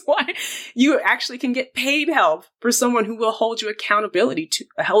 This is why you actually can get paid help for someone who will hold you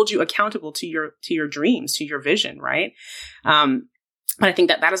accountable to your dreams, to your vision, right? But I think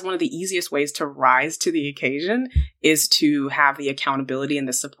that is one of the easiest ways to rise to the occasion, is to have the accountability and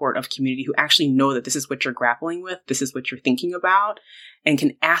the support of community who actually know that this is what you're grappling with, this is what you're thinking about, and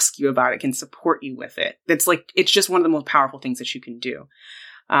can ask you about it, can support you with it. It's just one of the most powerful things that you can do.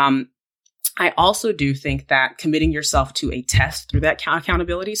 I also do think that committing yourself to a test through that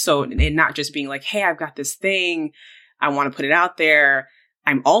accountability, so and not just being like, hey, I've got this thing, I want to put it out there.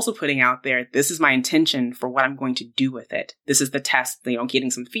 I'm also putting out there, this is my intention for what I'm going to do with it. This is the test,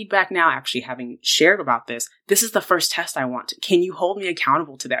 getting some feedback now, actually having shared about this. This is the first test I want. Can you hold me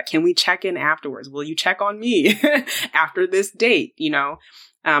accountable to that? Can we check in afterwards? Will you check on me after this date?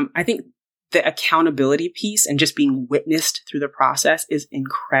 I think the accountability piece and just being witnessed through the process is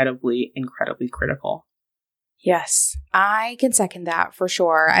incredibly, incredibly critical. Yes, I can second that for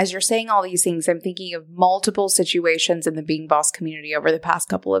sure. As you're saying all these things, I'm thinking of multiple situations in the Being Boss community over the past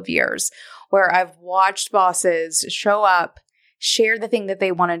couple of years where I've watched bosses show up, share the thing that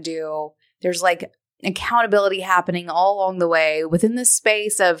they want to do. There's like accountability happening all along the way within the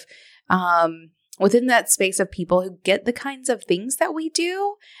space of, within that space of people who get the kinds of things that we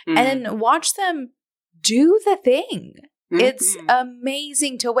do, and then watch them do the thing. It's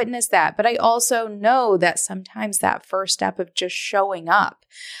amazing to witness that. But I also know that sometimes that first step of just showing up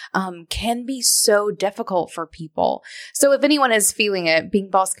can be so difficult for people. So if anyone is feeling it, Being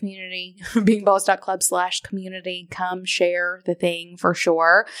Boss community, beingboss.club/community, come share the thing for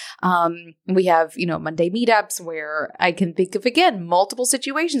sure. We have, Monday meetups where I can think of, again, multiple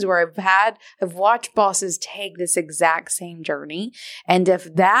situations where I've watched bosses take this exact same journey. And if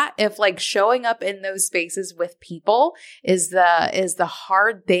like showing up in those spaces with people is the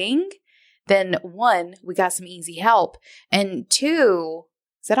hard thing, then one, we got some easy help. And two,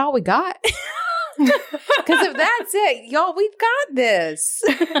 is that all we got? Because if that's it, y'all, we've got this.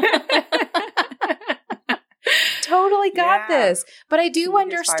 Totally got this. But I do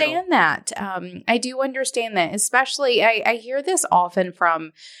understand that. I do understand that. Especially, I hear this often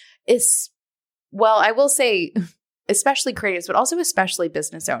from, I will say, especially creatives, but also especially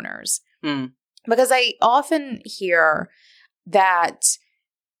business owners. Because I often hear that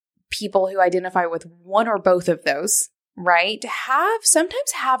people who identify with one or both of those, right,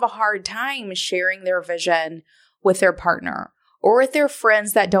 sometimes have a hard time sharing their vision with their partner or with their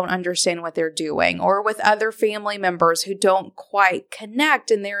friends that don't understand what they're doing, or with other family members who don't quite connect.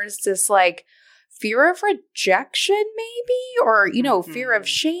 And there's this like fear of rejection maybe, or, fear of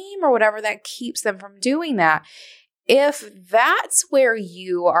shame or whatever that keeps them from doing that. If that's where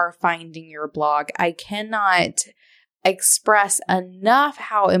you are finding your block, I cannot express enough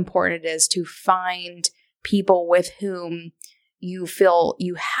how important it is to find people with whom you feel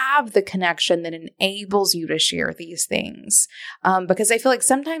you have the connection that enables you to share these things. Because I feel like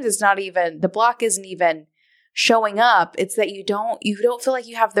sometimes it's not even, the block isn't even showing up. It's that you don't feel like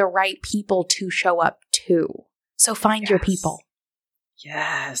you have the right people to show up to. So find your people.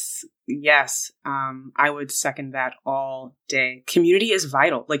 Yes. I would second that all day. Community is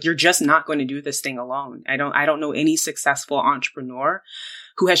vital. Like, you're just not going to do this thing alone. I don't know any successful entrepreneur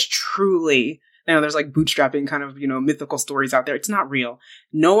who has truly, there's like bootstrapping kind of, mythical stories out there. It's not real.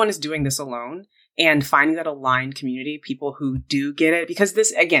 No one is doing this alone. And finding that aligned community, people who do get it, because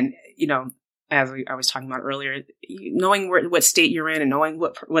this, again, as I was talking about earlier, knowing what state you're in and knowing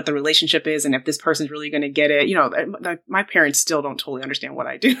what the relationship is, and if this person's really going to get it, my parents still don't totally understand what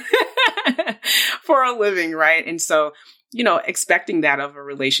I do for a living, right? And so, expecting that of a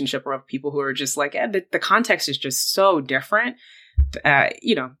relationship or of people who are just like, the context is just so different,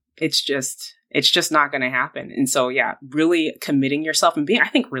 it's just not going to happen. And so, really committing yourself and being, I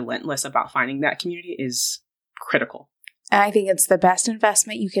think, relentless about finding that community is critical. And I think it's the best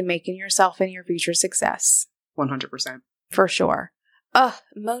investment you can make in yourself and your future success. 100%. For sure.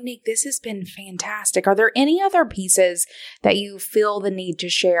 Monique, this has been fantastic. Are there any other pieces that you feel the need to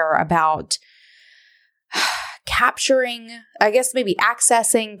share about capturing, I guess maybe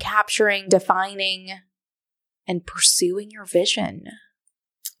accessing, capturing, defining, and pursuing your vision?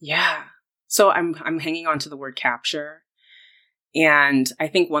 Yeah. So I'm hanging on to the word capture. And I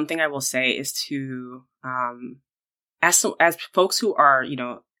think one thing I will say is to as folks who are,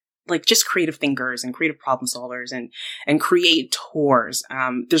 like just creative thinkers and creative problem solvers and creators,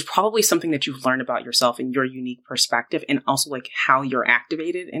 there's probably something that you've learned about yourself and your unique perspective, and also like how you're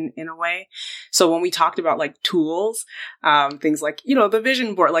activated in a way. So when we talked about like tools, things like, the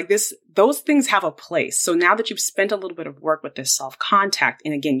vision board, like those things have a place. So now that you've spent a little bit of work with this self-contact,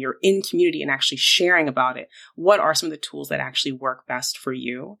 and again, you're in community and actually sharing about it, what are some of the tools that actually work best for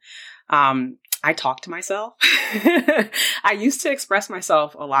you? I talk to myself. I used to express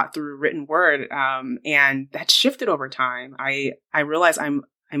myself a lot through written word, and that shifted over time. I realize I'm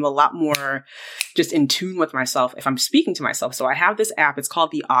a lot more just in tune with myself if I'm speaking to myself. So I have this app. It's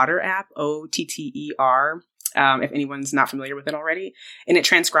called the Otter app, OTTER. If anyone's not familiar with it already, and it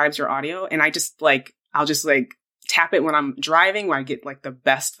transcribes your audio. And I'll just tap it when I'm driving, when I get like the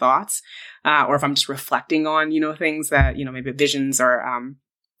best thoughts, or if I'm just reflecting on, things that, maybe visions or,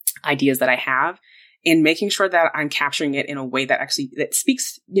 ideas that I have, and making sure that I'm capturing it in a way that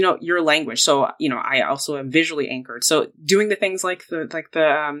speaks, your language. So, I also am visually anchored. So doing the things like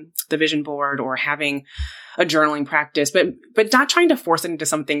the vision board, or having a journaling practice, but not trying to force it into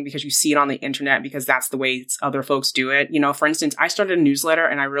something because you see it on the internet because that's the way other folks do it. For instance, I started a newsletter,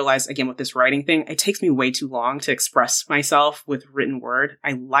 and I realized, again, with this writing thing, it takes me way too long to express myself with written word.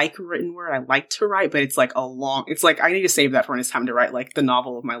 I like written word. I like to write, but it's like I need to save that for when it's time to write like the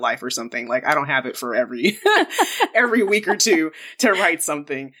novel of my life or something. Like I don't have it for every week or two to write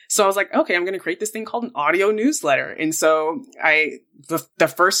something. So I was like, okay, I'm going to create this thing called an audio newsletter. And so the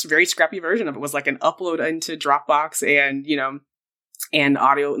first very scrappy version of it was like an upload into Dropbox and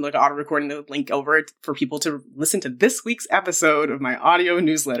audio, like auto recording the link over it for people to listen to this week's episode of my audio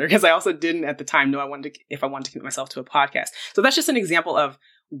newsletter. Because I also didn't at the time know if I wanted to commit myself to a podcast. So that's just an example of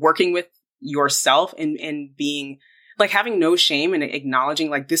working with yourself and being like having no shame and acknowledging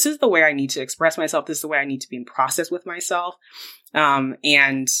like, this is the way I need to express myself. This is the way I need to be in process with myself.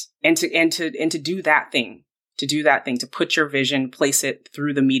 And to do that thing. To put your vision, place it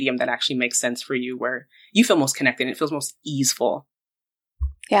through the medium that actually makes sense for you, where you feel most connected and it feels most easeful.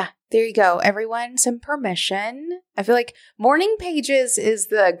 Yeah, there you go. Everyone, some permission. I feel like morning pages is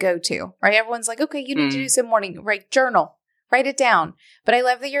the go-to, right? Everyone's like, okay, you need to do some morning, right? Journal, write it down. But I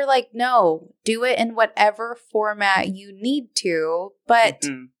love that you're like, no, do it in whatever format you need to, but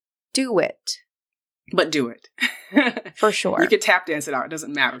do it. But do it. For sure. You can tap dance it out. It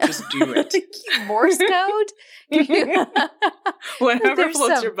doesn't matter. Just do it. Morse code? Whatever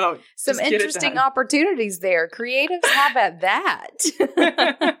floats your boat. Some interesting opportunities there. Creatives have at that.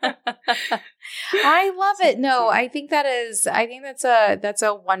 I love it. No, I think that's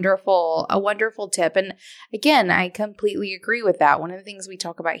a wonderful tip. And again, I completely agree with that. One of the things we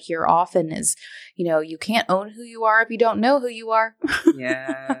talk about here often is, you can't own who you are if you don't know who you are.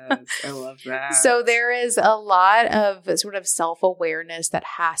 Yes, I love that. So there is a lot of sort of self-awareness that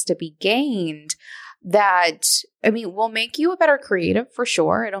has to be gained that, will make you a better creative for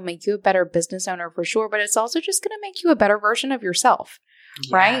sure. It'll make you a better business owner for sure, but it's also just going to make you a better version of yourself.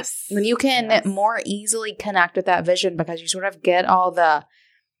 Yes. Right? When you can more easily connect with that vision because you sort of get all the,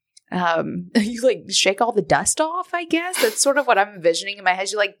 you like shake all the dust off, I guess. That's sort of what I'm envisioning in my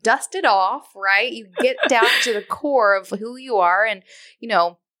head. You like dust it off, right? You get down to the core of who you are and,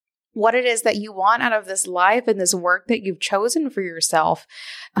 what it is that you want out of this life and this work that you've chosen for yourself.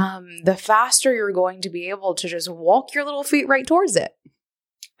 The faster you're going to be able to just walk your little feet right towards it.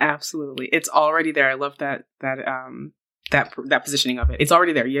 Absolutely. It's already there. I love that positioning of it. It's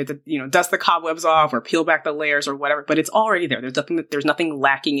already there. You have to, dust the cobwebs off or peel back the layers or whatever, but it's already there. There's nothing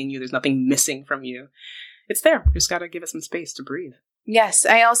lacking in you. There's nothing missing from you. It's there. You just got to give it some space to breathe. Yes.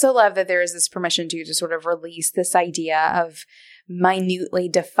 I also love that there is this permission to sort of release this idea of minutely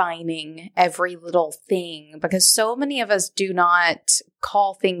defining every little thing, because so many of us do not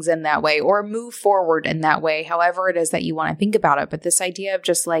call things in that way or move forward in that way, however it is that you want to think about it. But this idea of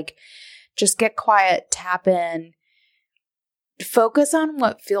just get quiet, tap in, focus on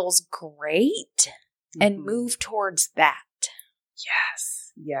what feels great and move towards that.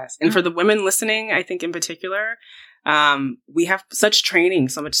 Yes. And for the women listening, I think in particular, we have such training,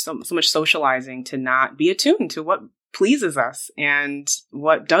 so much socializing to not be attuned to what pleases us and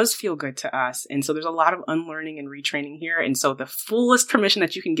what does feel good to us. And so there's a lot of unlearning and retraining here. And so the fullest permission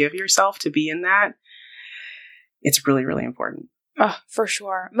that you can give yourself to be in that, it's really, really important. Oh, for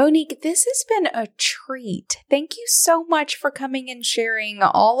sure. Monique, this has been a treat. Thank you so much for coming and sharing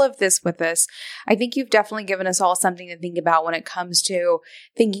all of this with us. I think you've definitely given us all something to think about when it comes to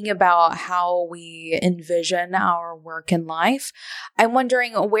thinking about how we envision our work in life. I'm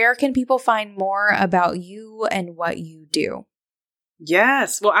wondering, where can people find more about you and what you do?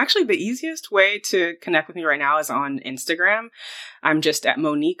 Yes. Well, actually, the easiest way to connect with me right now is on Instagram. I'm just at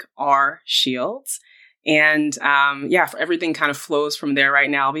Monique R. Shields. And for everything kind of flows from there right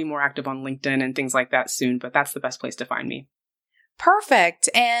now. I'll be more active on LinkedIn and things like that soon, but that's the best place to find me. Perfect.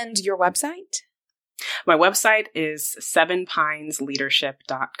 And your website? My website is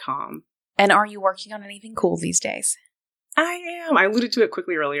sevenpinesleadership.com. And are you working on anything cool these days? I am. I alluded to it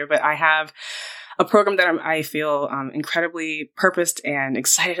quickly earlier, but I have a program that I feel incredibly purposed and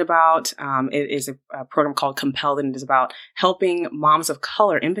excited about. It is a program called Compelled, and it is about helping moms of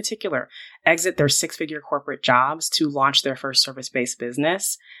color in particular exit their six-figure corporate jobs to launch their first service-based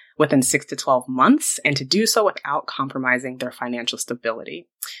business within 6 to 12 months, and to do so without compromising their financial stability.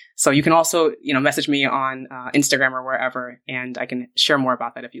 So you can also, message me on Instagram or wherever, and I can share more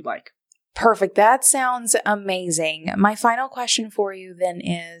about that if you'd like. Perfect. That sounds amazing. My final question for you then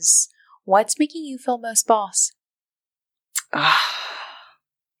is, what's making you feel most boss?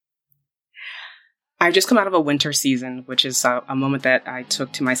 I've just come out of a winter season, which is a moment that I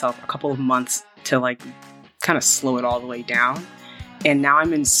took to myself a couple of months to kind of slow it all the way down. And now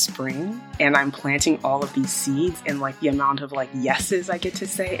I'm in spring and I'm planting all of these seeds, and the amount of yeses I get to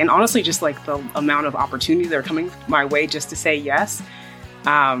say, and honestly just the amount of opportunities that are coming my way just to say yes.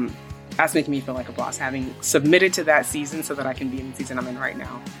 That's making me feel like a boss, having submitted to that season so that I can be in the season I'm in right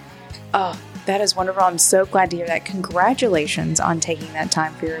now. Oh, that is wonderful. I'm so glad to hear that. Congratulations on taking that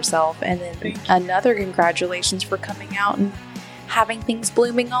time for yourself. And then another congratulations for coming out and having things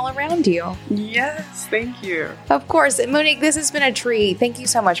blooming all around you. Yes, thank you. Of course. Monique, this has been a treat. Thank you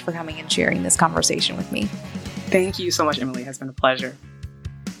so much for coming and sharing this conversation with me. Thank you so much, Emily. It has been a pleasure.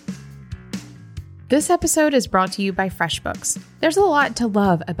 This episode is brought to you by FreshBooks. There's a lot to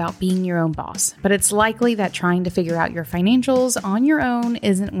love about being your own boss, but it's likely that trying to figure out your financials on your own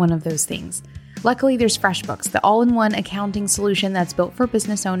isn't one of those things. Luckily, there's FreshBooks, the all-in-one accounting solution that's built for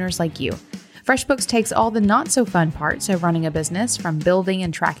business owners like you. FreshBooks takes all the not-so-fun parts of running a business, from building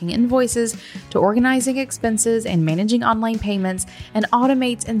and tracking invoices to organizing expenses and managing online payments, and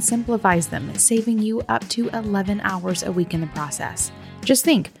automates and simplifies them, saving you up to 11 hours a week in the process. Just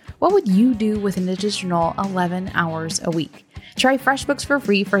think, what would you do with an additional 11 hours a week? Try FreshBooks for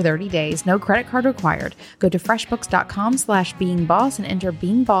free for 30 days, no credit card required. Go to freshbooks.com/beingboss and enter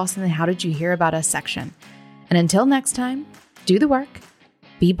Being Boss in the How Did You Hear About Us section. And until next time, do the work,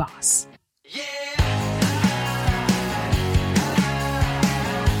 be boss. Yeah.